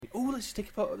let's just take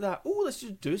a photo of that. Oh, let's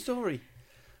just do a story.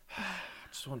 I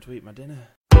just want to eat my dinner.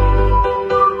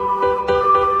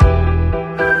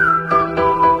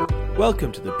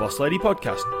 Welcome to the Boss Lady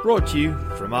Podcast, brought to you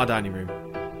from our dining room.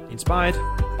 Inspired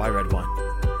by red wine.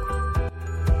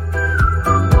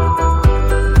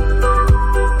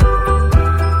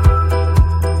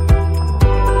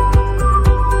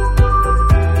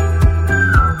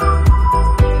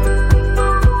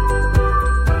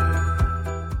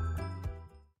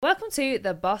 Welcome to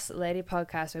the Boss Lady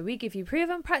Podcast, where we give you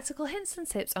proven practical hints and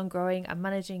tips on growing and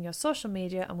managing your social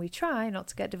media, and we try not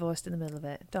to get divorced in the middle of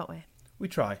it, don't we? We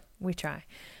try. We try.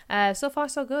 So far,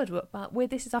 so good. But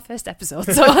this is our first episode,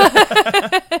 so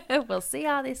we'll see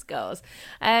how this goes.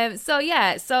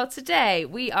 So today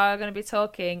we are going to be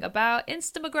talking about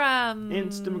Instagram.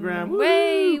 Instagram.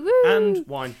 Way, woo. And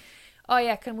wine. Oh,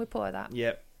 yeah. Can we pour that?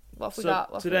 Yep. What have we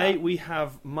got? Today we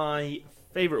have my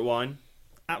favourite wine,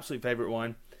 absolute favourite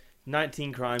wine,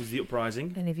 19 Crimes, The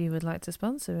Uprising. And if you would like to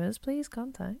sponsor us, please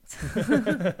contact.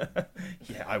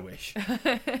 Yeah, I wish.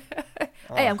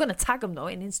 Hey, I'm going to tag them, though,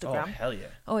 in Instagram. Oh, hell yeah.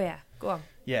 Oh, yeah. Go on.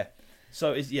 Yeah.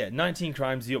 So, 19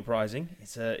 Crimes, The Uprising.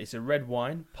 It's a red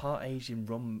wine, part aged in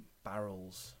rum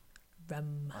barrels.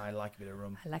 Rum. I like a bit of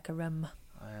rum. I like a rum.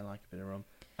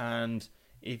 And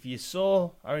if you saw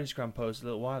our Instagram post a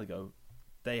little while ago,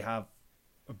 they have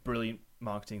a brilliant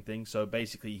marketing thing. So,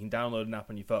 basically, you can download an app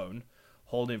on your phone,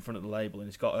 hold it in front of the label, and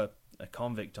it's got a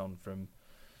convict on from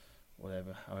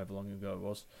however long ago it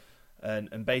was.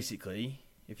 And basically,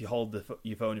 if you hold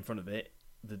your phone in front of it,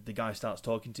 the guy starts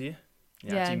talking to you.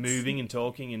 He's actually moving and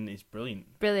talking, and it's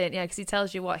brilliant. Brilliant, yeah, because he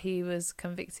tells you what he was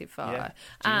convicted for. Yeah,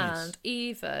 and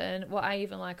even, what I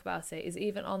even like about it is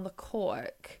even on the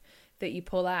cork that you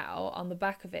pull out, on the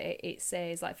back of it, it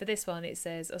says, like for this one, it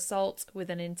says assault with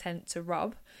an intent to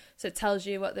rob. So it tells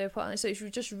you what they put on it. So it's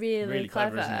just really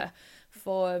clever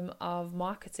form of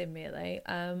marketing, really.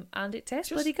 And it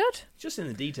tastes bloody good. Just in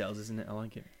the details, isn't it? I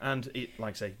like it. And it,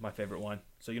 like I say, my favourite wine.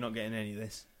 So you're not getting any of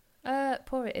this.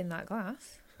 Pour it in that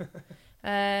glass.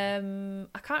 I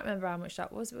can't remember how much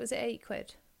that was. Was it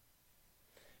 £8?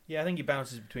 Yeah, I think it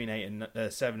bounces between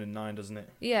 7 and 9, doesn't it?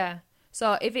 Yeah.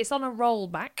 So if it's on a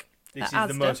rollback, this is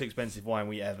the most expensive wine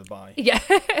we ever buy. Yeah.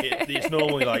 It's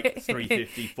normally like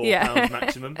 £3.50, £4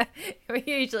 maximum. We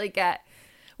usually get...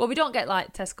 Well, we don't get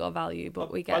like Tesco value,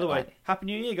 but we get... By the way, Happy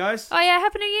New Year, guys. Oh, yeah,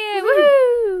 Happy New Year.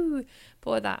 Woohoo!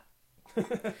 Pour that.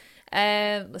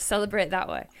 Let's celebrate that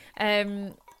way.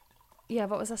 Yeah,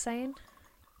 what was I saying?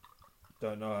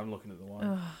 Don't know, I'm looking at the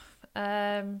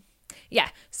wine. Yeah,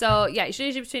 so yeah, it's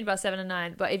usually between about 7 and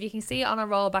 9, but if you can see it on a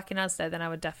roll back in Asda, then I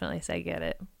would definitely say get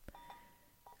it.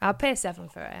 I'll pay 7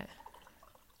 for it.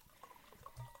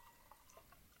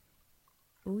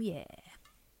 Oh yeah.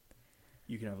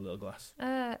 You can have a little glass.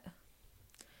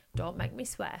 Don't make me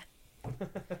swear.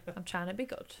 I'm trying to be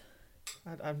good.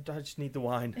 I just need the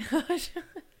wine.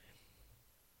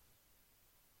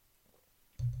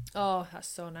 Oh, that's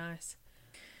so nice.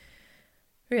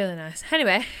 Really nice.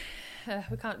 Anyway,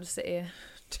 we can't just sit here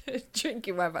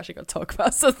drinking wine. I've actually got to talk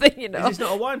about something, you know. Is this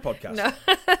not a wine podcast? No.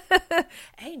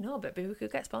 Hey, no, but we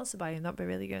could get sponsored by you, and that'd be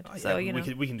really good. Oh, yeah, so, you know.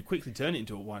 We can quickly turn it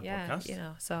into a wine podcast. You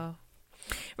know, so.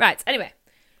 Right, anyway.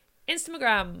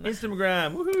 Instagram,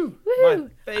 woohoo! My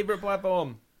favourite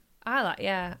platform. I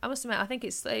must admit, I think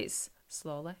it's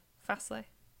slowly, fastly,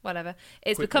 whatever.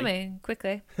 It's becoming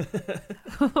quickly.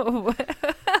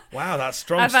 Wow, that's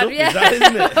strong stuff, yeah. is that,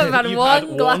 isn't it? I've had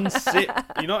one sip.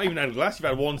 You've not even had a glass, you've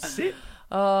had one sip.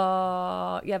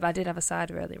 Oh, yeah, but I did have a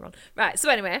cider earlier on. Right, so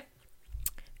anyway,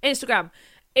 Instagram.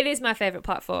 It is my favourite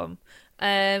platform.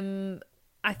 I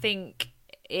think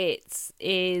it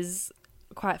is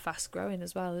quite fast growing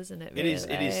as well, isn't it? Really?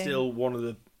 It is still one of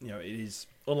the, it is,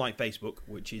 unlike Facebook,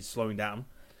 which is slowing down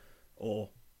or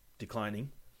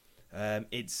declining,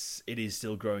 it is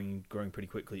still growing pretty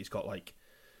quickly. It's got like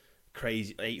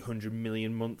crazy 800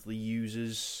 million monthly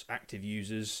users, active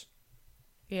users.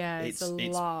 Yeah, it's a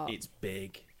lot. It's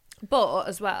big. But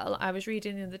as well, I was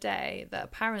reading the other day that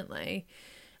apparently,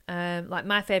 like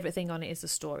my favourite thing on it is the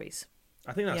stories.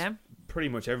 I think that's pretty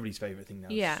much everybody's favourite thing now.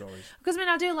 Yeah, stories. Because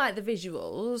I do like the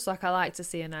visuals. Like I like to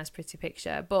see a nice, pretty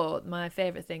picture. But my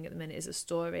favourite thing at the minute is the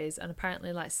stories, and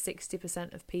apparently, like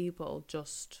 60% of people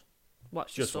just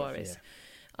watch the stories.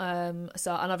 So, and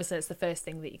obviously, it's the first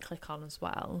thing that you click on as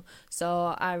well.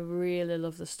 So I really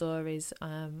love the stories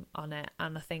on it,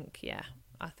 and I think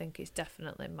it's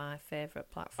definitely my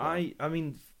favourite platform. I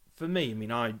mean, for me,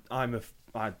 I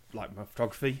like my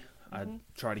photography. I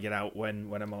try to get out when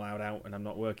I'm allowed out and I'm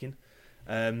not working,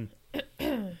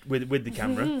 with the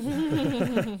camera.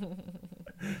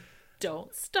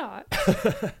 Don't start.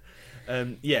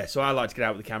 So I like to get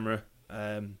out with the camera.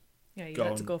 Yeah, you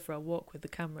had to go for a walk with the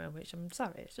camera, which I'm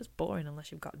sorry, it's just boring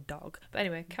unless you've got a dog. But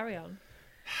anyway, carry on.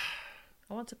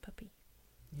 I want a puppy.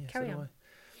 Yeah, carry on.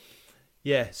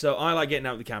 Yeah, so I like getting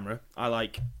out with the camera. I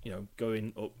like,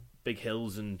 going up big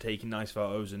hills and taking nice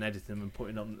photos and editing them and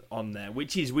putting them on there,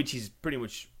 which is pretty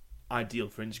much ideal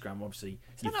for Instagram, obviously.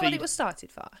 Is that not what it was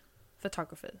started for?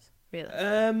 Photographers, really?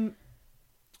 I'm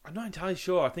not entirely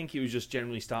sure. I think it was just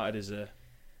generally started as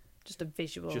just a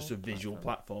visual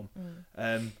platform.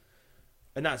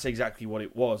 And that's exactly what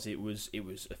it was. It was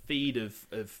a feed of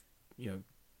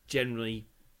generally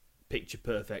picture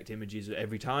perfect images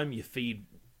every time. Your feed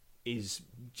is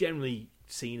generally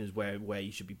seen as where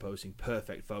you should be posting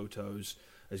perfect photos,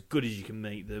 as good as you can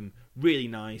make them, really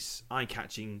nice,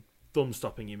 eye-catching,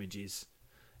 thumb-stopping images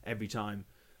every time.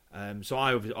 So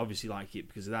I obviously like it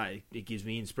because of that. It gives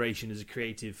me inspiration as a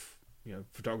creative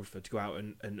photographer to go out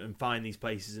and find these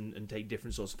places and take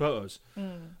different sorts of photos.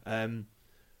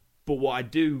 But what I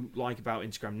do like about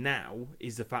Instagram now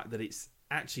is the fact that it's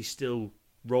actually still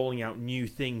rolling out new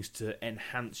things to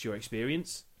enhance your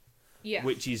experience. Yeah.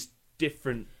 Which is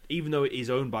different, even though it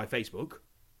is owned by Facebook,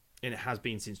 and it has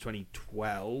been since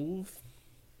 2012.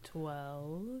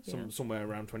 Somewhere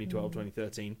around 2012,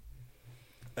 2013.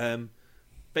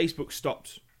 Facebook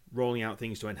stopped rolling out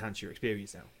things to enhance your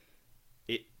experience now.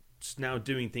 It's now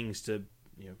doing things to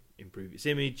improve its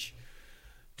image,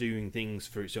 doing things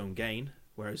for its own gain.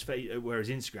 Whereas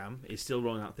Instagram is still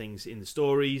rolling out things in the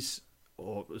stories,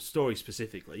 or stories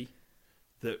specifically,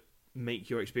 that make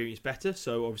your experience better.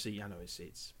 So obviously, I know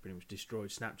it's pretty much destroyed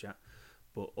Snapchat,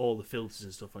 but all the filters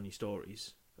and stuff on your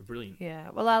stories are brilliant. Yeah,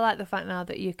 well, I like the fact now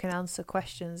that you can answer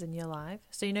questions in your live.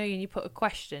 So when you put a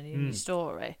question in your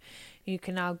story, you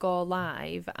can now go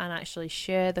live and actually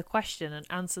share the question and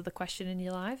answer the question in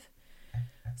your live.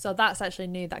 So that's actually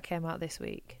new, that came out this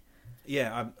week.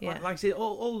 Yeah, like I said,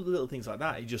 all the little things like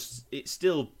that. It's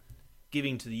still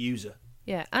giving to the user.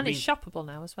 Yeah, and it's shoppable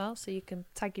now as well, so you can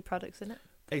tag your products in it.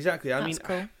 Exactly. That's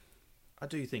cool. I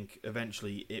do think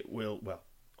eventually it will. Well,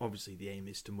 obviously the aim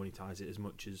is to monetize it as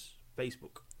much as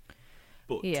Facebook.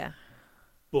 But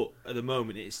at the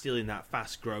moment, it's still in that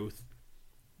fast growth.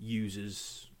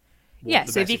 Users.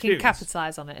 So if you can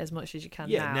capitalise on it as much as you can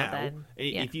now, then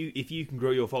if you can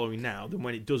grow your following now, then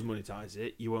when it does monetize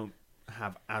it, you won't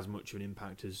have as much of an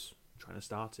impact as trying to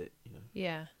start it.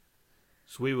 Yeah.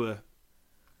 So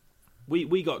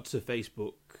we got to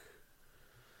Facebook,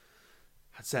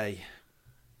 I'd say,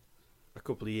 a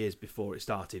couple of years before it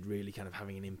started really kind of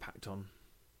having an impact on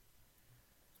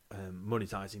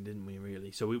monetizing, didn't we,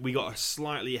 really? So we got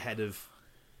slightly ahead of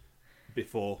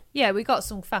before. Yeah, we got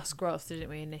some fast growth, didn't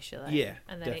we, initially? Yeah,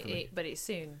 and then definitely. But it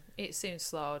soon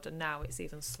slowed, and now it's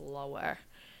even slower.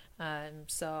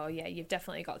 So yeah, you've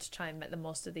definitely got to try and make the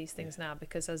most of these things now,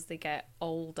 because as they get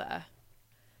older,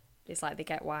 it's like they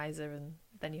get wiser, and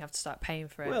then you have to start paying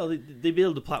for it. Well, they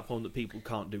build a platform that people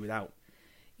can't do without.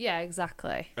 Yeah,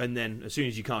 exactly. And then as soon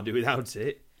as you can't do without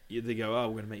it, they go, "Oh,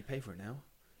 we're going to make you pay for it now."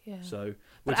 Yeah. So,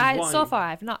 so far,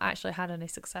 I've not actually had any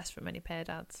success from any paid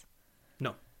ads.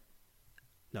 No.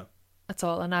 At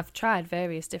all, and I've tried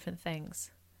various different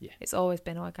things. Yeah. It's always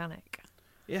been organic.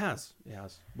 It has,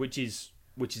 which is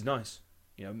nice.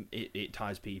 It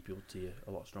ties people to you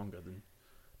a lot stronger than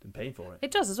paying for it.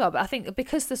 It does as well, but I think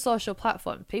because the social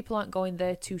platform, people aren't going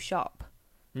there to shop,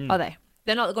 are they?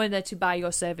 They're not going there to buy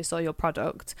your service or your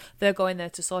product. They're going there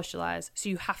to socialise. So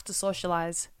you have to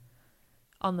socialise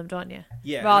on them, don't you?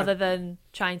 Yeah. Rather than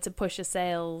trying to push a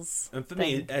sales. And for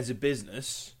me, as a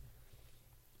business,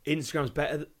 Instagram's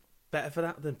better for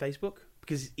that than Facebook,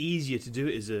 because it's easier to do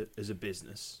it as a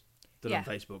business than on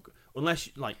Facebook. Unless,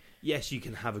 yes, you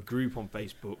can have a group on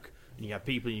Facebook and you have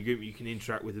people in your group you can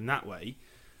interact with in that way,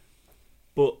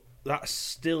 but that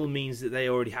still means that they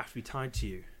already have to be tied to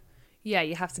you. Yeah,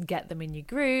 you have to get them in your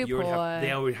group.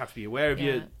 They already have to be aware of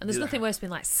you. And there's nothing worse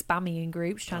than spamming in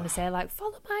groups, trying to say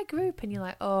follow my group, and you're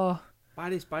like, oh,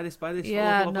 buy this.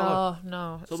 Yeah, follow.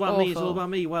 No. It's all about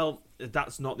me. Well,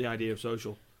 that's not the idea of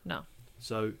social. No.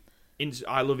 So,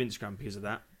 I love Instagram because of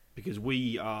that. Because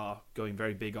we are going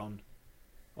very big on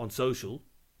social.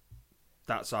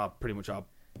 That's pretty much our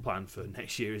plan for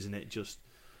next year, isn't it? Just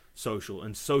social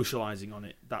and socializing on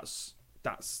it. That's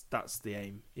the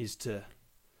aim, is to.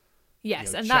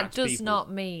 Yes, and that does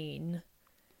not mean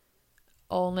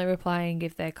only replying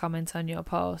if they comment on your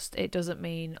post. It doesn't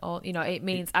mean it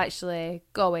means actually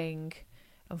going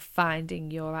and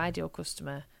finding your ideal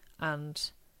customer and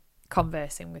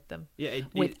conversing with them. Yeah,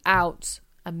 without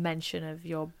a mention of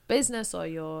your business or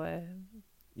your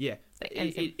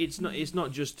it's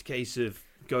not just a case of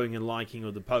going and liking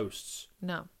other posts.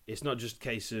 No, it's not just a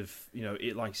case of,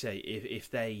 it, like say, if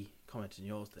they comment on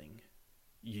your thing,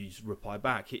 you just reply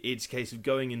back. It's a case of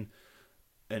going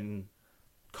and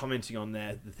commenting on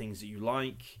the things that you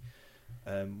like,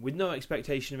 with no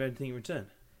expectation of anything in return.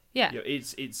 Yeah.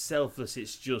 It's selfless.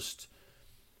 It's just,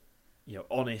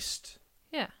 honest.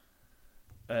 Yeah.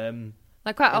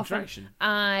 Like quite often, interaction.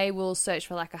 I will search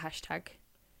for like a hashtag.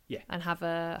 Yeah. And have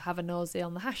a nosy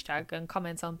on the hashtag and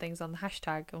comment on things on the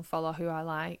hashtag and follow who I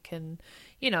like, and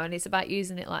and it's about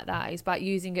using it like that. It's about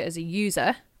using it as a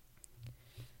user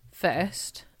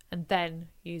first, and then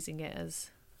using it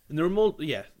as and there are more,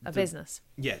 a business.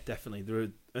 Yeah,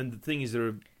 definitely. And the thing is, there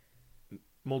are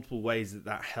multiple ways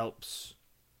that helps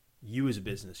you as a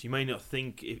business. You may not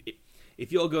think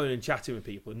if you're going and chatting with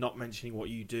people and not mentioning what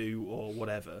you do or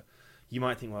whatever, you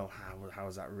might think, well, how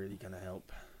is that really going to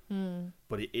help?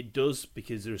 But it does,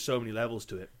 because there are so many levels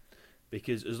to it.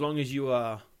 Because as long as you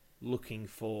are looking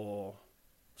for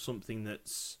something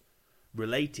that's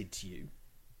related to you,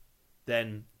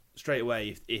 then straight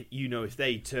away, if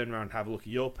they turn around and have a look at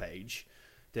your page,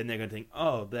 then they're going to think,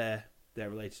 oh, they're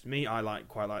related to me. I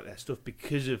quite like their stuff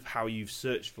because of how you've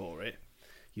searched for it.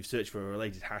 You've searched for a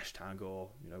related hashtag or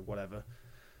whatever.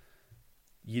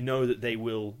 You know that they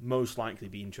will most likely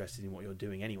be interested in what you're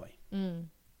doing anyway.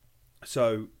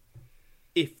 So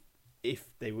if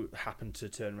they happen to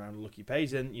turn around and look at your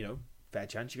page, then fair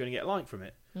chance you're going to get a like from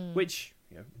it, which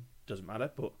doesn't matter,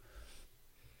 but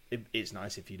it's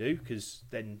nice if you do, because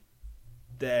then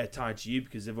they're tied to you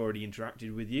because they've already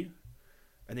interacted with you,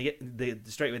 and they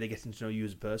straight away they're getting to know you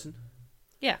as a person.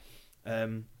 Yeah.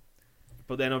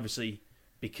 But then obviously,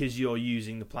 because you're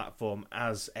using the platform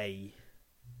as a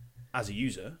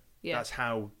user, that's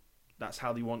how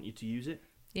they want you to use it.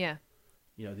 Yeah.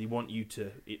 They want you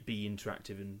to be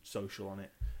interactive and social on it.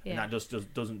 Yeah. And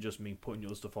that doesn't just mean putting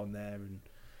your stuff on there and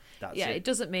that's it. Yeah, it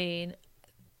doesn't mean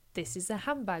this is a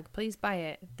handbag, please buy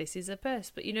it. This is a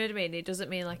purse. But you know what I mean? It doesn't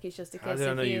mean like it's just a case of... How did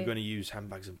I know you were going to use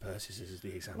handbags and purses as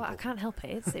the example? Well, I can't help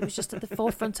it. It was just at the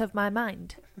forefront of my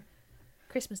mind.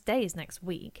 Christmas Day is next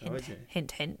week. Hint,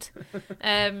 hint, hint.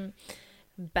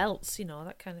 Belts,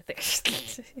 that kind of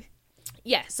thing.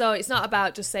 Yeah, so it's not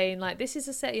about just saying like this is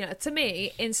a set. To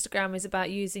me, Instagram is about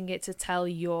using it to tell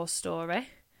your story.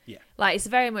 Yeah, like it's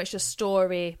very much a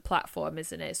story platform,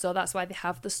 isn't it? So that's why they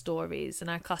have the stories,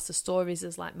 and I class the stories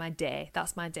as like my day.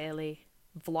 That's my daily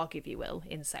vlog, if you will,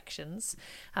 in sections.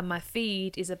 And my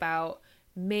feed is about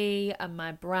me and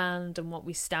my brand and what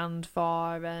we stand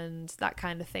for and that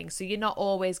kind of thing. So you're not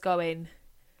always going,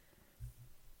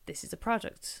 this is a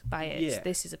product, buy it. Yeah.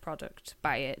 This is a product,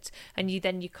 buy it. And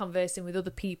you're conversing with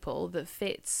other people that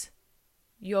fits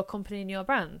your company and your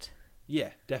brand. Yeah,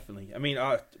 definitely. I mean,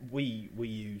 we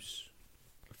use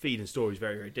feed and stories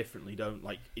very, very differently, don't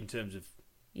like in terms of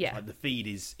like the feed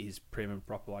is prim and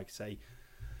proper, like say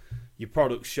your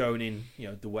products shown in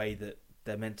the way that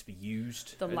they're meant to be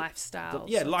used. The lifestyle.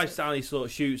 Lifestyle sort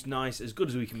of shoots, nice, as good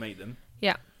as we can make them.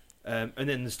 Yeah. And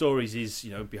then the stories is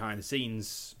behind the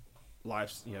scenes.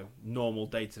 Life's normal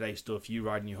day-to-day stuff, you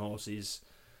riding your horses,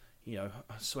 I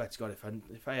swear to God,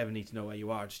 if I ever need to know where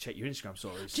you are, just check your Instagram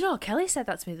stories. Do you know what Kelly said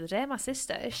that to me the other day? My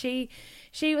sister, she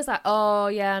was like, oh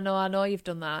yeah, no, I know you've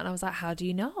done that. And I was like, how do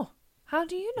you know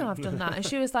I've done that? And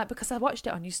she was like, because I watched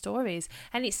it on your stories.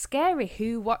 And it's scary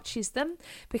who watches them,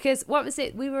 because what was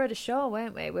it, we were at a show,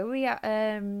 weren't we, where we at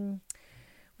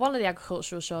one of the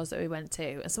agricultural shows that we went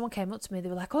to, and someone came up to me, they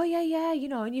were like, oh yeah,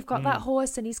 and you've got that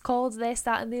horse and he's called this,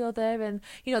 that and the other, and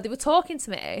they were talking to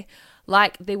me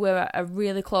like they were a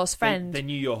really close friend. They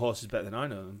knew your horses better than I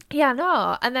know them. Yeah,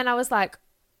 no. And then I was like,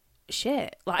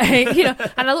 shit, like,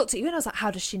 and I looked at you and I was like,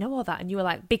 how does she know all that? And you were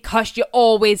like, because you're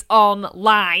always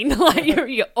online. Like you're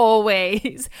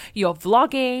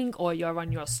vlogging or you're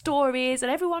on your stories,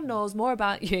 and everyone knows more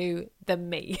about you than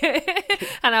me.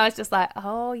 And I was just like,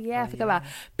 oh yeah, I forgot about it.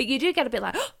 But you do get a bit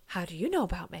like, oh, how do you know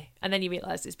about me? And then you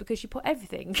realise it's because you put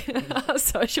everything on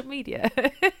social media.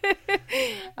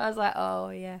 I was like, oh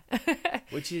yeah.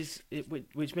 Which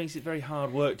makes it very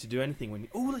hard work to do anything when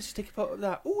let's just take a photo of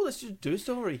that. Let's just do a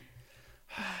story.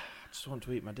 I just want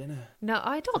to eat my dinner. No,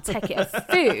 I don't take it as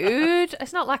food.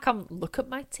 It's not like look at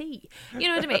my tea. You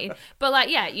know what I mean? But like,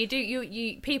 yeah, you do.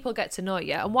 You people get to know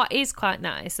you, and what is quite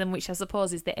nice, and which I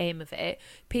suppose is the aim of it.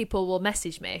 People will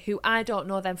message me who I don't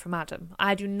know them from Adam.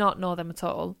 I do not know them at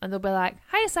all, and they'll be like,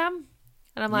 "Hiya, Sam,"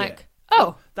 and I'm like,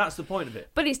 oh, that's the point of it.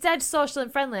 But it's dead social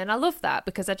and friendly, and I love that,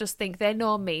 because I just think they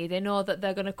know me. They know that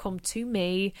they're going to come to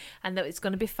me and that it's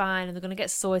going to be fine and they're going to get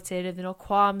sorted, and there are no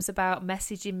qualms about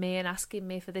messaging me and asking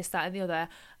me for this, that and the other.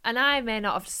 And I may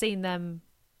not have seen them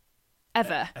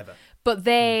ever. But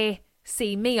they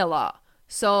see me a lot.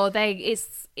 So it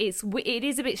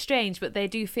is a bit strange, but they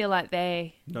do feel like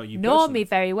they you know me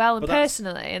very well and But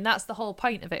personally, and that's the whole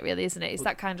point of it, really, isn't it? It's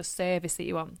that kind of service that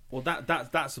you want. Well,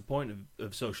 that's the point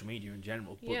of social media in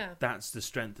general. But that's the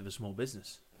strength of a small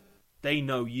business. They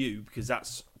know you because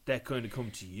they're going to come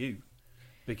to you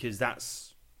because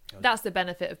that's the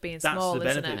benefit of being small. That's the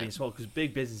benefit isn't it? of being small, because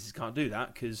big businesses can't do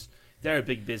that because they're a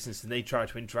big business and they try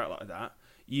to interact like that.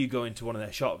 You go into one of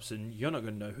their shops and you're not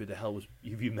going to know who the hell was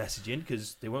you messaging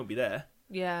because they won't be there.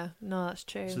 Yeah, no, that's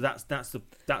true. So that's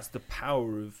the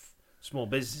power of small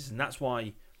businesses, and that's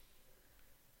why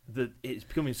it's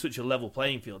becoming such a level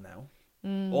playing field now.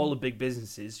 All the big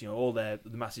businesses, all the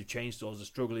massive chain stores are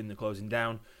struggling, they're closing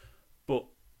down, but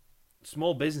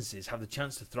small businesses have the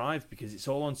chance to thrive because it's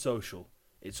all on social.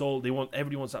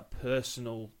 Everybody wants that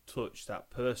personal touch, that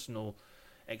personal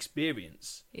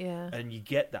experience, and you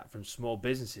get that from small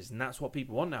businesses, and that's what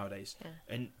people want nowadays.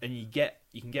 And you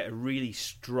can get a really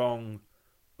strong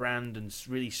brand and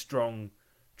really strong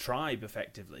tribe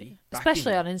effectively,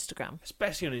 especially on Instagram.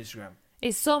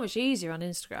 It's so much easier on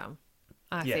Instagram,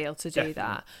 I feel, to do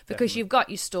that because you've got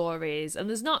your stories,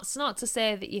 and it's not to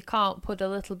say that you can't put a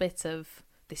little bit of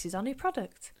this is our new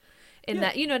product in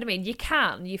that, you know what I mean?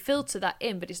 You filter that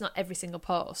in, but it's not every single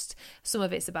post. Some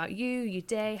of it's about you, your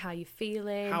day, how you're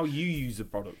feeling, how you use the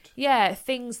product. Yeah,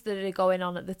 things that are going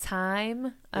on at the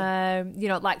time.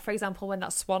 Like for example, when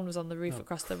that swan was on the roof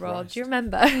across the road. Do you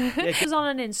remember? It was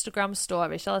on an Instagram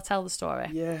story. Shall I tell the story?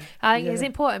 Yeah. I think it's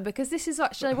important because this is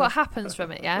actually what happens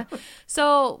from it. Yeah.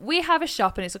 So we have a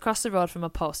shop and it's across the road from a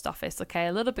post office. Okay,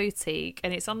 a little boutique,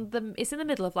 and it's in the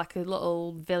middle of like a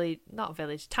little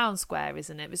town square,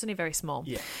 isn't it? It's only very small.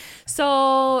 Yeah.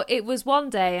 So it was one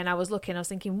day and I was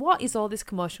thinking, what is all this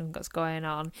commotion that's going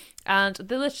on? And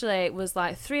there literally was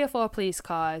like 3 or 4 police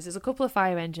cars, there's a couple of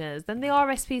fire engines, then the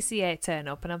RSPCA turn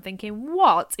up, and I'm thinking,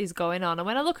 what is going on? And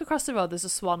when I look across the road, there's a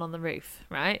swan on the roof,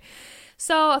 right?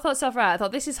 So I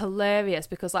thought this is hilarious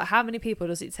because like how many people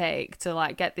does it take to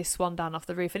like get this swan down off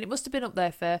the roof? And it must have been up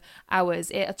there for hours.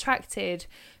 It attracted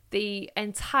the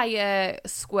entire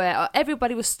square.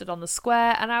 Everybody was stood on the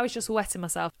square and I was just wetting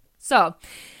myself. So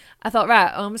I thought,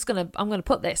 right, I'm gonna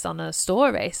put this on a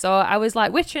story. So I was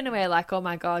like wittering away, like, oh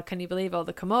my god, can you believe all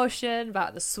the commotion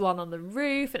about the swan on the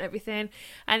roof and everything?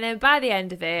 And then by the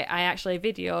end of it, I actually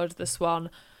videoed the swan.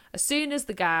 As soon as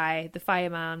the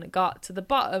fireman, got to the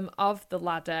bottom of the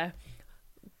ladder,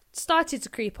 started to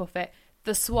creep up it,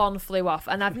 the swan flew off,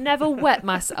 and I've never wet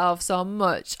myself so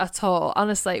much at all.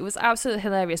 Honestly, it was absolutely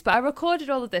hilarious. But I recorded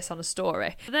all of this on a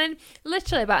story. Then,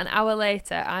 literally about an hour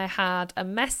later, I had a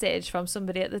message from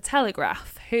somebody at the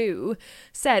Telegraph who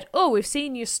said, "Oh, we've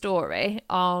seen your story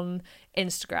on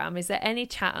Instagram. Is there any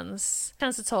chance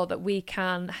at all that we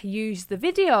can use the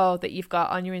video that you've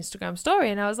got on your Instagram story?"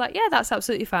 And I was like, "Yeah, that's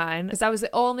absolutely fine," because I was the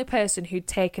only person who'd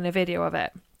taken a video of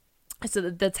it, so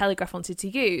the Telegraph wanted to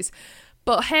use.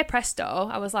 But hey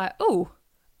presto, I was like, oh,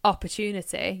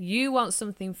 opportunity. You want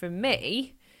something from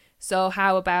me, so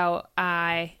how about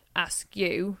I ask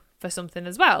you for something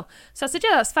as well? So I said,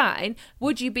 yeah, that's fine.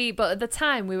 Would you be, but at the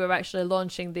time we were actually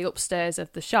launching the upstairs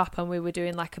of the shop and we were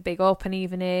doing like a big open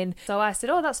evening. So I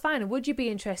said, oh, that's fine. Would you be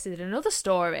interested in another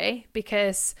story?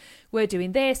 Because we're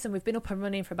doing this and we've been up and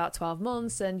running for about 12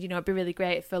 months and, it'd be really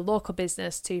great for local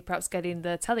business to perhaps get in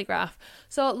the Telegraph.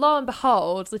 So lo and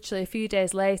behold, literally a few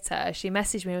days later, she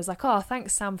messaged me and was like, oh,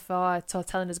 thanks Sam for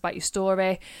telling us about your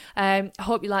story. I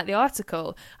hope you like the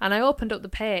article. And I opened up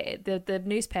the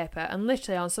newspaper, and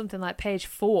literally on something like page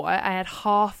 4, I had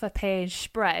half a page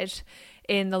spread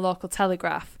in the local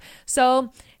Telegraph.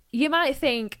 So you might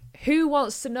think, who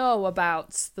wants to know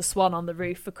about the swan on the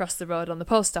roof across the road on the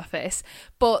post office?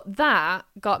 But that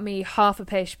got me half a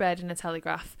page spread in a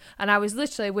Telegraph. And I was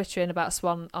literally wittering about a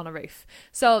swan on a roof.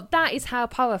 So that is how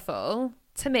powerful,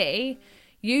 to me,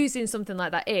 using something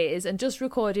like that is, and just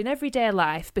recording everyday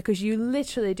life, because you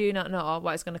literally do not know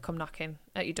what is going to come knocking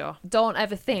at your door. Don't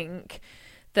ever think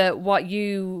that what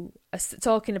you are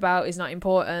talking about is not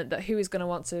important, that who is going to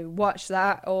want to watch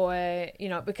that, or,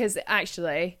 because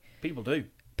actually people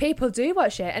do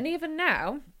watch it. And even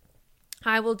now,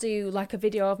 I will do like a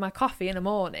video of my coffee in the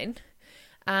morning,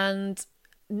 and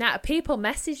now people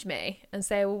message me and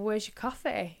say, well, where's your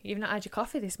coffee? You've not had your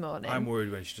coffee this morning. I'm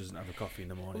worried when she doesn't have a coffee in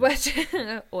the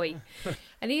morning. Oi.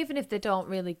 And even if they don't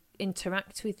really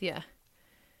interact with you,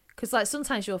 because like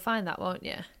sometimes you'll find that, won't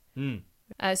you?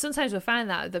 Sometimes we'll find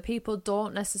that people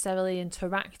don't necessarily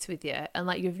interact with you, and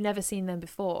like you've never seen them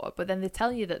before, but then they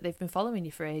tell you that they've been following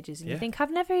you for ages, and you think,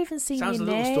 I've never even seen Sounds your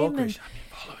a name. Little stalkerish. I've been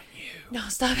following you. No,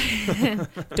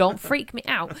 stop. Don't freak me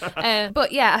out.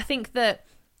 But yeah, I think that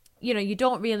you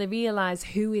don't really realise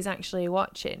who is actually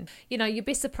watching. You'd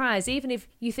be surprised, even if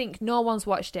you think no one's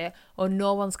watched it, or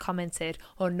no one's commented,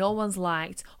 or no one's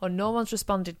liked, or no one's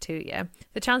responded to you,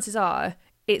 the chances are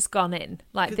it's gone in.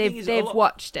 Like, they've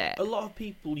watched it. A lot of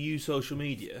people use social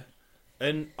media,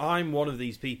 and I'm one of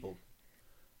these people.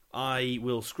 I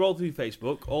will scroll through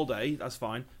Facebook all day, that's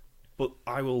fine, but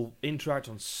I will interact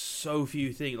on so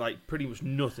few things, like pretty much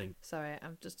nothing. Sorry,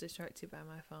 I'm just distracted by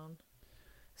my phone.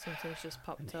 Something's just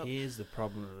popped up. Here's the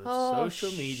problem with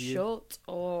social media. Shut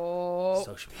up.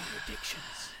 Social media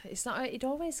addictions. It's not. It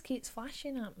always keeps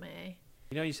flashing at me.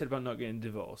 You said about not getting a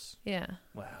divorce? Yeah.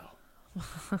 Well.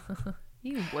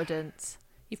 You wouldn't.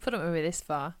 You've put up with me this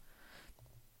far.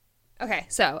 Okay,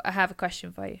 so I have a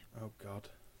question for you. Oh, God.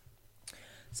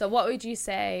 So what would you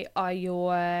say are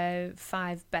your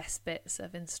 5 best bits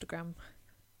of Instagram?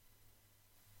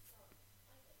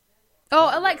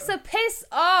 Oh, Alexa, piss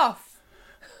off!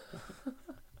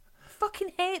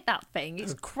 Fucking hate that thing.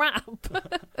 It's crap.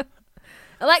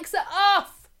 Alexa,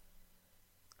 off!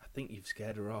 I think you've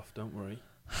scared her off, don't worry.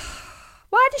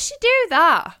 Why does she do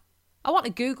that? I want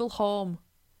to Google Home.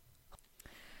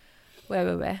 Where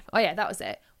were we? Oh yeah, that was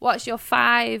it. What's your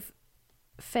 5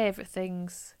 favourite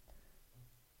things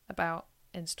about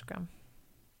Instagram?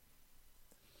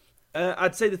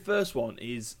 I'd say the first one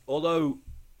is, although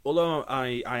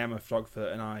I am a photographer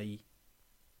and I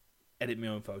edit my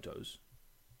own photos,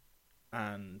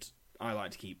 and I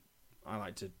like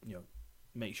to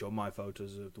make sure my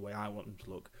photos are the way I want them to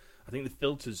look. I think the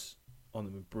filters on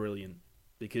them are brilliant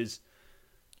because.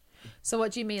 So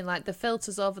what do you mean, like the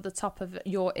filters over the top of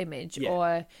your image,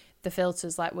 or the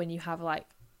filters like when you have like,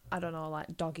 I don't know,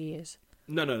 like dog ears?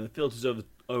 No, the filters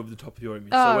over the top of your image.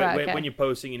 Oh, so right, when you're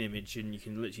posting an image and you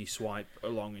can literally swipe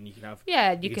along and you can have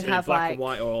you can have black like and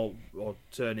white or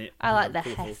turn it. I like the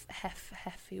colourful.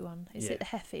 heffy one. Is it the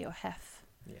heffy or hef?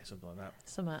 Yeah, something like that.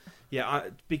 Something. Yeah,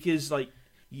 because like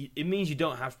it means you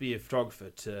don't have to be a photographer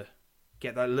to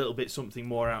get that little bit something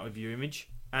more out of your image,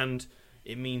 and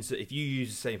it means that if you use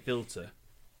the same filter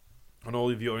on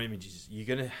all of your images, you're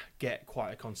gonna get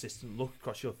quite a consistent look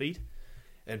across your feed.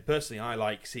 And personally, I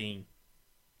like seeing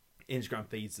Instagram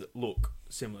feeds that look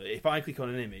similar. If I click on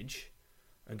an image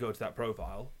and go to that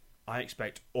profile, I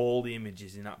expect all the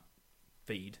images in that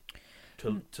feed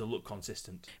to look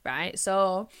consistent. Right,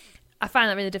 so I find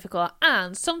that really difficult,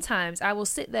 and sometimes I will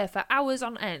sit there for hours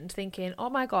on end thinking,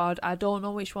 oh my god, I don't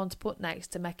know which one to put next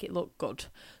to make it look good.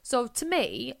 So to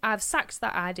me, I've sacked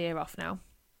that idea off now.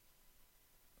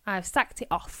 I've sacked it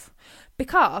off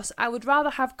because I would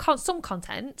rather have some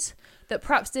content that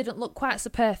perhaps didn't look quite so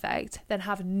perfect than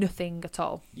have nothing at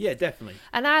all. Yeah, definitely.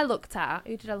 And I looked at,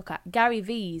 who did I look at? Gary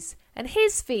V's, and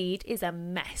his feed is a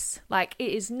mess. Like, it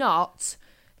is not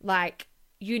like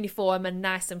uniform and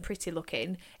nice and pretty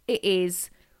looking. It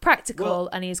is practical,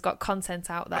 and he's got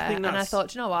content out there. And I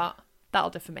thought, you know what,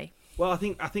 that'll do for me. Well, I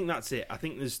think that's it. I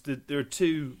think there are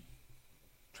 2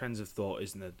 trends of thought,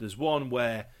 isn't there? There's one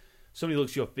where somebody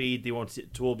looks at your feed, they want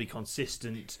it to all be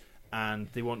consistent, and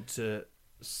they want to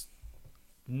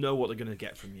know what they're going to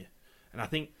get from you. And I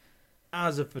think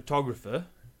as a photographer,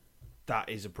 that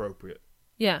is appropriate.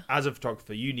 Yeah. As a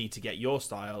photographer, you need to get your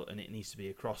style, and it needs to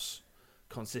be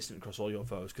consistent across all your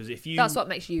photos. Because if you, that's what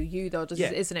makes you though,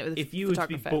 isn't it? With if you were to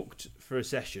be booked for a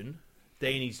session,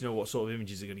 they need to know what sort of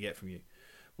images they're going to get from you.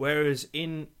 Whereas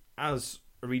as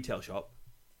a retail shop,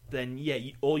 then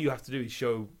all you have to do is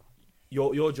show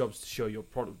your job is to show your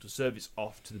product or service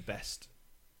off to the best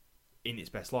in its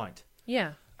best light.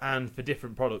 Yeah. And for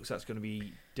different products, that's going to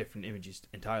be different images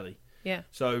entirely. Yeah.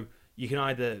 So you can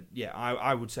either,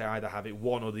 I would say either have it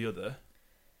one or the other,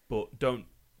 but don't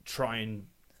try and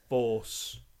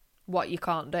force what you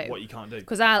can't do.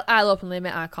 Because I'll openly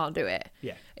admit I can't do it.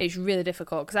 Yeah. It's really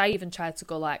difficult because I even tried to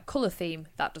go like colour theme,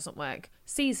 that doesn't work.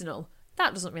 Seasonal,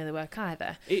 that doesn't really work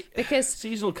either. Because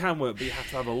seasonal can work, but you have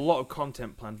to have a lot of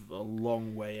content planned a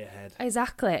long way ahead.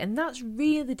 Exactly, and that's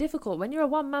really difficult. When you're a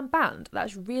one-man band,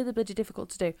 that's really bloody difficult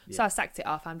to do. Yeah. So I sacked it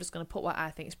off. I'm just going to put what I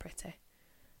think is pretty.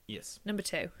 Yes. Number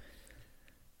 2.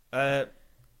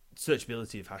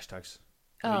 Searchability of hashtags.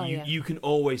 Oh, you can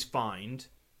always find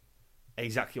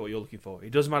exactly what you're looking for.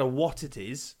 It doesn't matter what it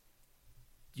is,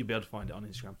 you'll be able to find it on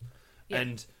Instagram. Yeah.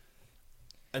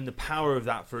 And the power of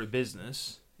that for a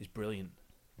business is brilliant.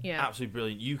 Yeah. Absolutely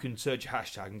brilliant. You can search a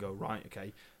hashtag and go, right,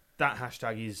 okay, that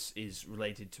hashtag is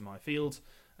related to my field,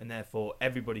 and therefore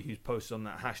everybody who's posted on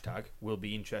that hashtag will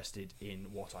be interested in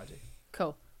what I do.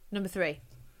 Cool. Number 3.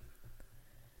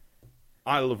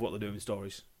 I love what they're doing with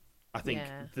stories. I think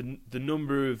the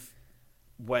number of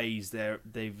ways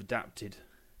they've adapted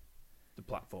the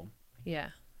platform. Yeah.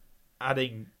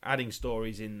 Adding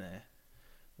stories in there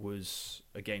was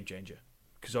a game changer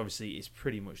because obviously it's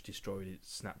pretty much destroyed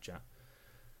its Snapchat.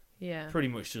 Yeah. Pretty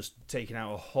much just taking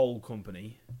out a whole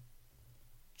company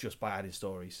just by adding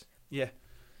stories. Yeah.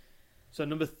 So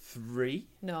number 3.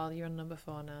 No, you're on number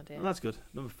 4 now, dear. Oh, that's good.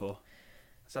 Number 4.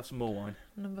 Let's have some more wine.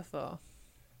 Number 4.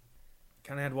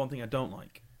 Can I add one thing I don't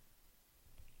like?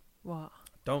 What?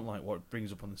 Don't like what it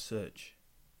brings up on the search.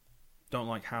 Don't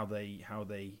like how they.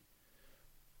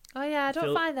 Oh yeah, I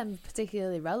don't find them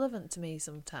particularly relevant to me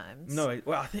sometimes. No,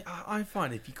 well, I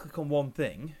find if you click on one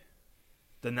thing,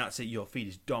 then that's it. Your feed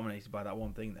is dominated by that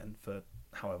one thing then for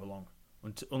however long,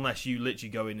 unless you literally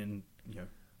go in and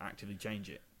actively change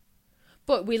it.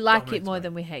 But we like it more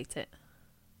than we hate it.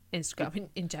 Instagram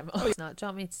in general. Oh, no, do you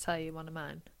want me to tell you one of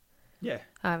mine? Yeah.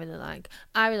 I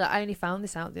only found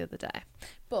this out the other day,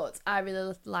 but I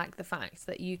really like the fact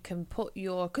that you can put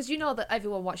because you know that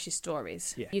everyone watches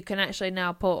stories. Yeah. You can actually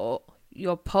now put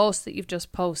your post that you've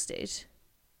just posted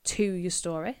to your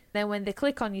story. Then when they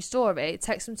click on your story, it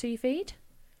takes them to your feed.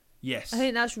 Yes. I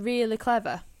think that's really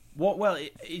clever. Well,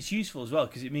 it's useful as well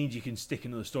because it means you can stick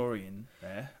another story in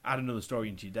there, add another story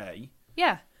into your day.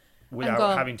 Yeah.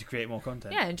 Without having to create more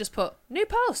content. Yeah, and just put new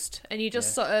post, and you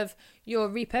just you're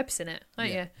repurposing it,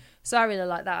 aren't you? So I really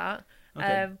like that.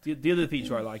 Okay. The other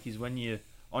feature I like is when you're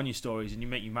on your stories and you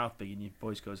make your mouth big and your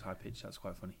voice goes high pitched. That's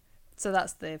quite funny. So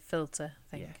that's the filter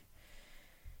thing. Yeah.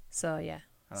 So yeah.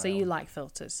 So you like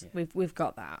filters? Yeah. We've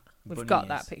got that. We've got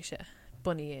that picture.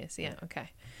 Bunny ears, yeah,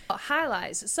 okay.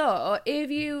 Highlights. So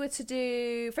if you were to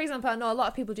do, for example, I know a lot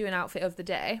of people do an outfit of the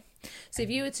day. So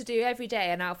if you were to do every day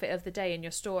an outfit of the day in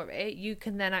your story, you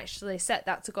can then actually set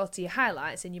that to go to your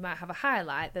highlights, and you might have a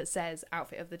highlight that says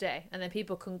outfit of the day. And then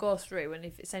people can go through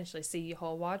and essentially see your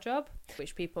whole wardrobe,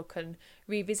 which people can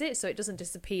revisit so it doesn't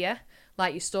disappear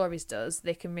like your stories does.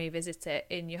 They can revisit it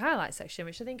in your highlight section,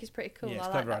 which I think is pretty cool. Yeah,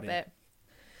 I like that bit.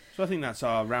 So I think that's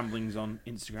our ramblings on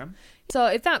Instagram. So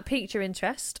if that piqued your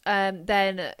interest,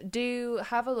 then do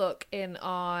have a look in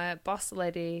our Boss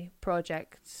Lady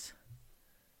project.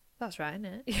 That's right,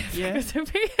 isn't it? Yeah.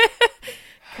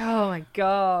 Oh my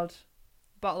God.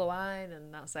 Bottle of wine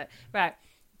and that's it. Right.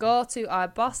 Go to our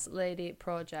Boss Lady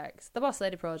project, the Boss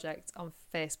Lady project on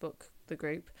Facebook, the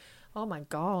group. Oh my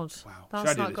God. Wow.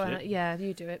 That's not going on. Yeah,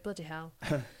 you do it. Bloody hell.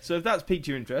 So if that's piqued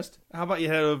your interest, how about you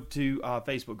head over to our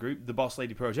Facebook group, the Boss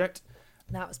Lady Project?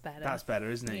 That was better. That's better,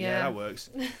 isn't it? Yeah, that works.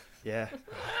 Yeah.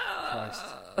 Christ.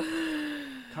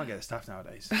 Can't get the staff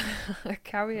nowadays.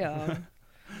 Carry on.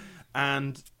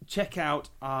 And check out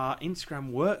our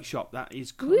Instagram workshop that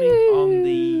is coming on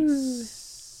the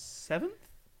 7th?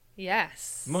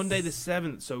 Yes. Monday the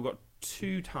 7th. So we've got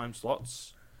 2 time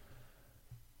slots.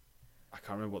 I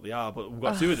can't remember what they are, but we've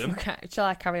got 2 of them. Okay, shall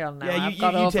I carry on now? Yeah,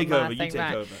 you take over. You take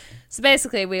over. So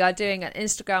basically, we are doing an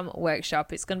Instagram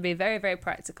workshop. It's going to be very, very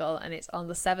practical, and it's on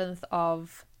the 7th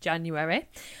of January.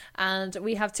 And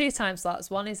we have 2 time slots.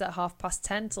 One is at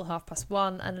 10:30 till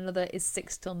 1:30, and another is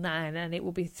 6 till 9. And it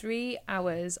will be 3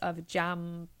 hours of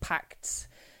jam-packed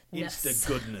Insta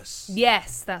goodness.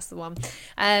 Yes, that's the one.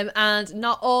 And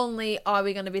not only are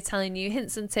we going to be telling you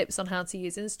hints and tips on how to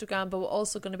use Instagram, but we're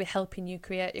also going to be helping you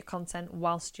create your content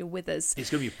whilst you're with us. It's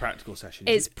going to be a practical session.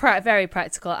 It's very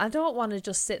practical. I don't want to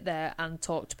just sit there and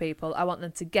talk to people. I want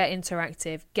them to get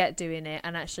interactive, get doing it,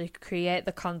 and actually create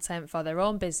the content for their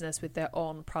own business with their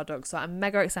own products. So I'm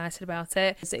mega excited about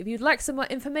it. So if you'd like some more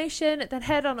information, then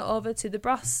head on over to the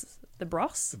Bros.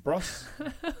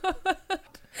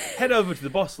 Head over to the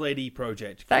Boss Lady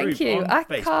Project. Thank you. I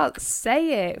Facebook. can't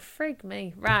say it. Frig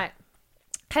me. Right.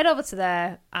 Head over to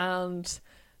there and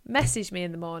message me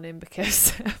in the morning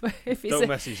because don't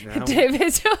message now.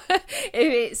 If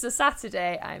it's a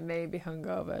Saturday, I may be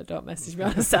hungover. Don't message me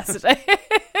on a Saturday.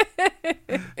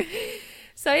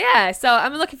 So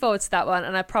I'm looking forward to that one,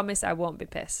 and I promise I won't be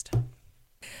pissed.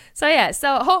 So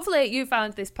hopefully you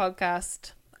found this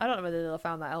podcast. I don't know whether they'll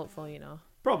found that helpful,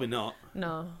 Probably not.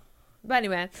 No. But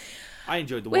anyway, I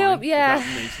enjoyed the wine. If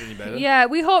that makes it any better. Yeah,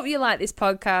 we hope you like this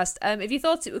podcast. If you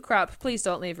thought it was crap, please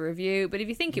don't leave a review. But if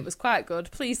you think it was quite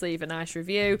good, please leave a nice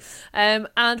review. And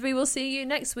we will see you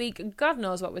next week. God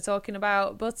knows what we're talking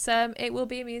about, but it will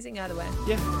be amusing either way.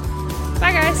 Yeah.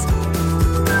 Bye, guys.